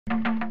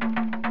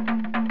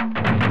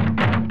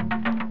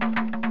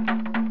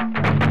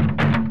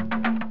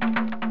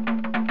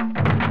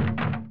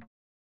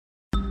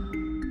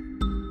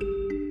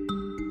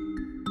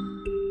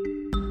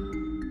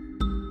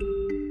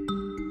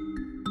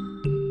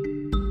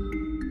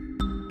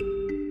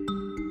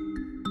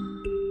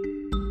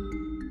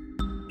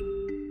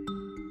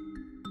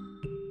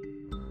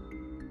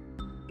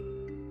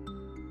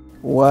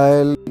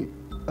While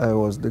I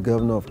was the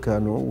governor of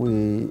Kano,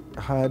 we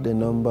had a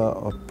number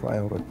of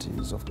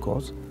priorities, of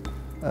course,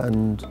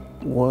 and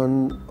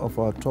one of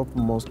our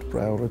topmost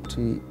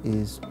priority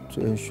is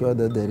to ensure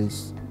that there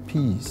is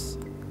peace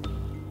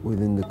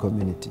within the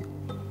community.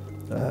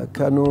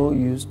 Kano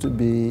used to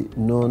be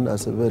known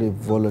as a very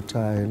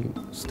volatile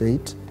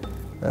state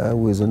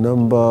with a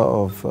number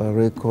of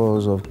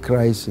records of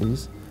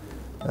crises,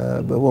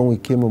 but when we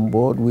came on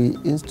board, we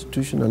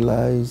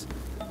institutionalized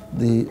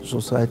the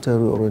societal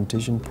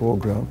reorientation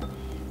program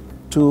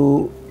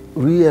to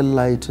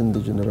re-enlighten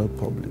the general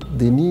public,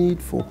 the need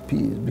for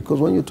peace. Because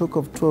when you talk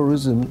of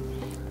tourism,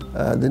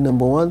 the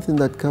number one thing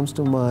that comes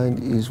to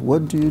mind is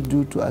what do you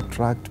do to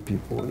attract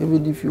people?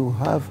 Even if you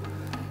have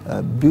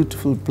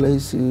beautiful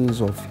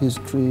places of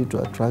history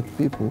to attract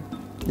people,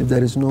 if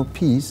there is no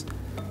peace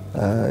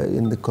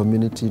in the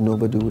community,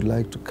 nobody would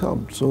like to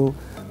come. So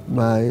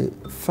my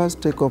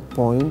first take-up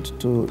point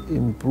to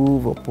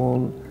improve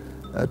upon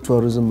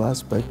tourism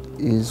aspect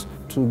is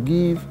to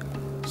give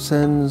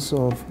sense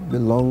of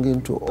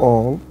belonging to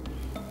all,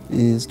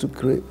 is to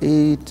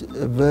create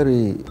a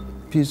very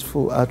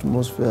peaceful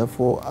atmosphere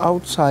for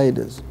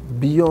outsiders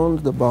beyond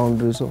the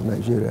boundaries of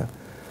Nigeria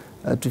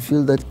to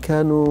feel that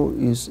Kano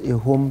is a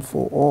home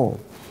for all.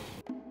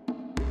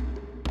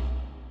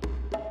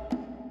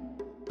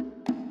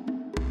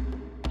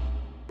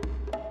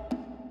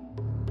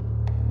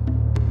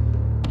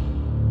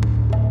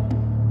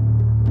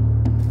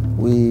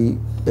 We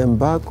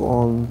embark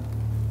on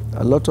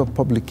a lot of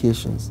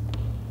publications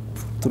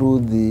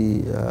through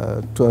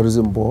the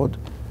tourism board.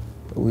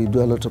 We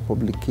do a lot of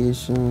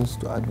publications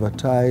to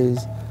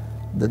advertise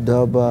the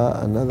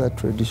Durbar and other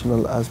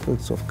traditional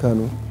aspects of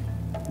Kano,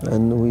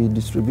 and we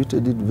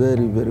distributed it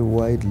very, very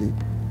widely,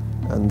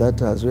 and that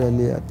has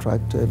really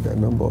attracted a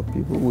number of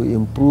people. We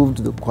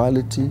improved the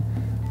quality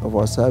of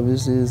our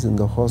services in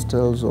the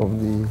hostels of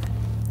the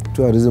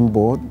tourism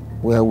board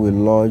where we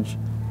lodge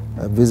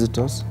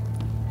visitors.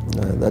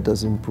 That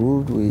has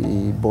improved.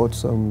 We bought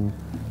some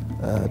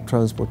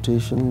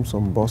transportation,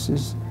 some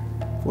buses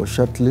for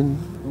shuttling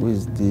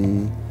with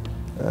the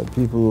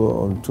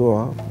people on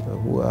tour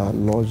who are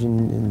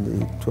lodging in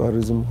the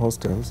tourism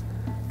hostels,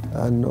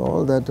 and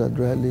all that had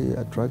really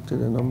attracted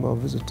a number of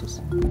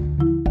visitors.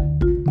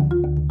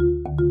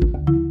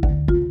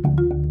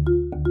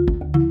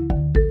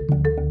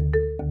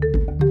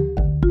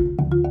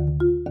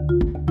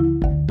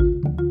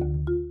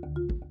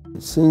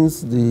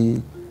 Since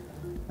the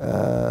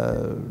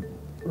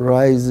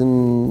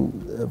rising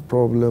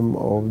problem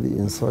of the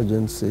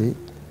insurgency,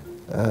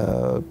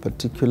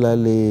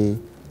 particularly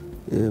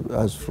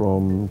as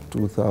from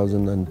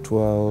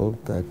 2012,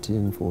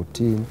 13,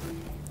 14,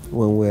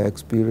 when we were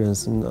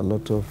experiencing a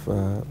lot of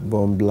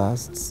bomb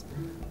blasts,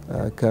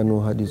 Kano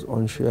had its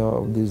own share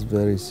of this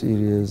very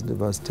serious,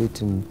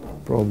 devastating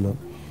problem.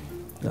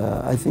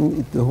 I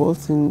think the whole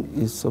thing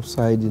is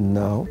subsiding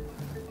now.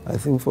 I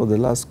think for the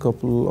last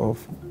couple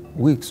of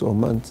weeks or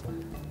months,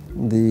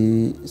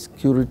 the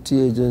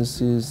security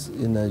agencies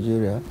in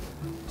Nigeria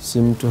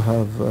seem to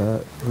have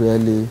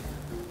really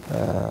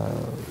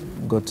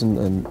gotten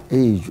an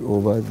edge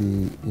over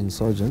the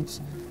insurgents.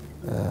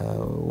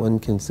 One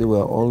can say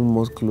we're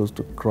almost close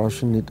to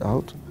crushing it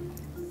out,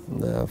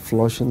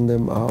 flushing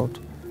them out,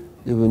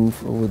 even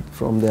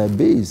from their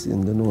base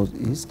in the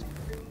northeast.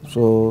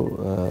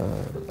 So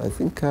I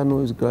think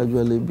Kano is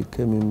gradually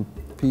becoming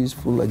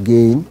peaceful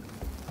again,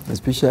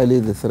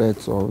 especially the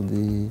threats of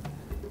the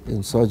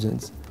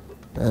insurgents.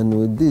 And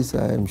with this,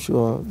 I am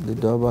sure the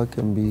Durbar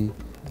can be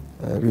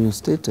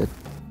reinstated.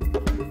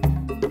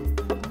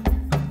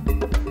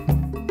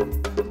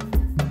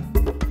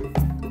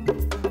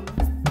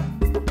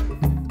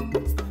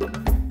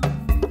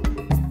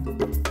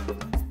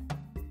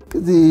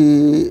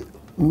 The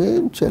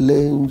main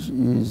challenge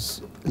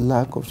is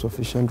lack of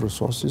sufficient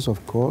resources,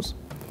 of course.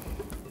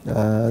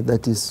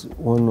 That is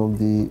one of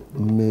the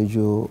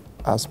major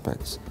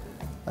aspects.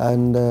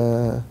 And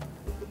a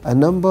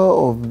number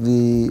of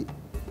the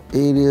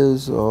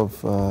areas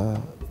of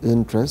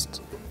interest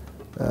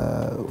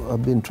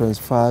have been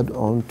transferred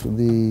onto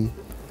the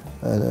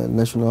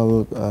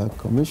National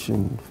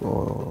Commission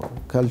for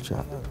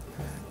Culture.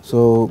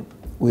 So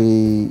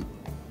they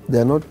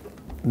are not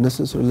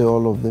necessarily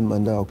all of them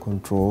under our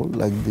control,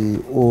 like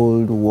the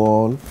old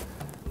wall,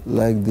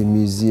 like the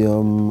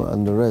museum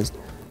and the rest.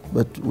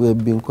 But we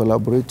have been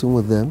collaborating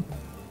with them,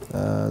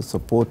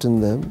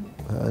 supporting them,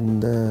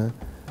 and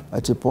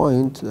at a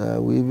point,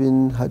 we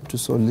even had to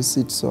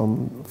solicit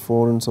some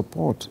foreign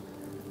support.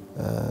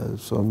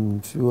 Some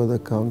few other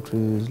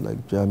countries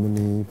like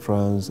Germany,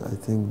 France, I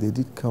think they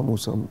did come with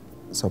some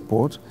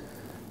support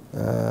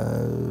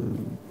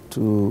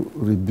to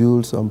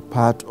rebuild some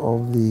part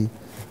of the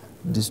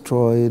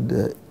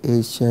destroyed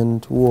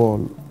ancient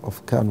wall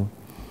of Kano.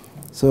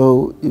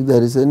 So if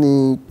there is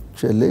any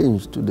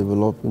challenge to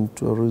developing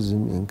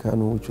tourism in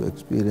Kano, which we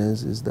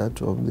experience, is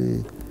that of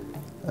the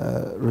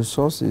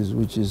resources,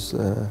 which is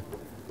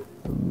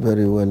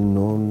very well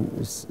known,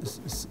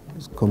 is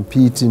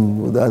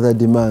competing with other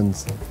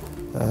demands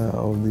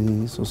of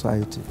the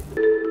society.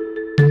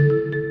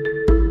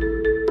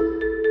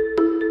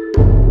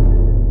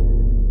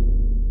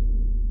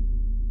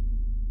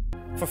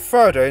 For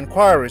further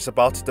inquiries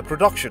about the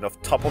production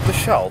of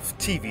top-of-the-shelf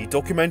TV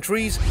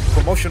documentaries,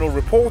 promotional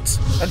reports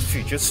and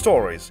featured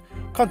stories,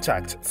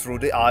 contact Through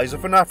the Eyes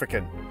of an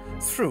African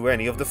through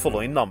any of the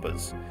following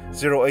numbers: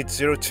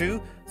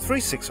 0802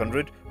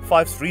 3600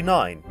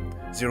 539,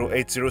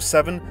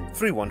 0807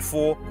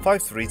 314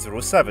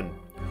 5307,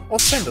 or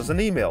send us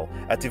an email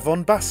at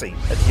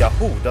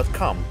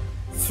yvonnebassi@yahoo.com.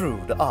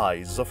 Through the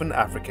Eyes of an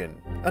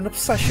African, an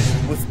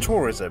obsession with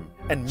tourism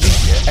and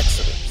media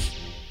excellence.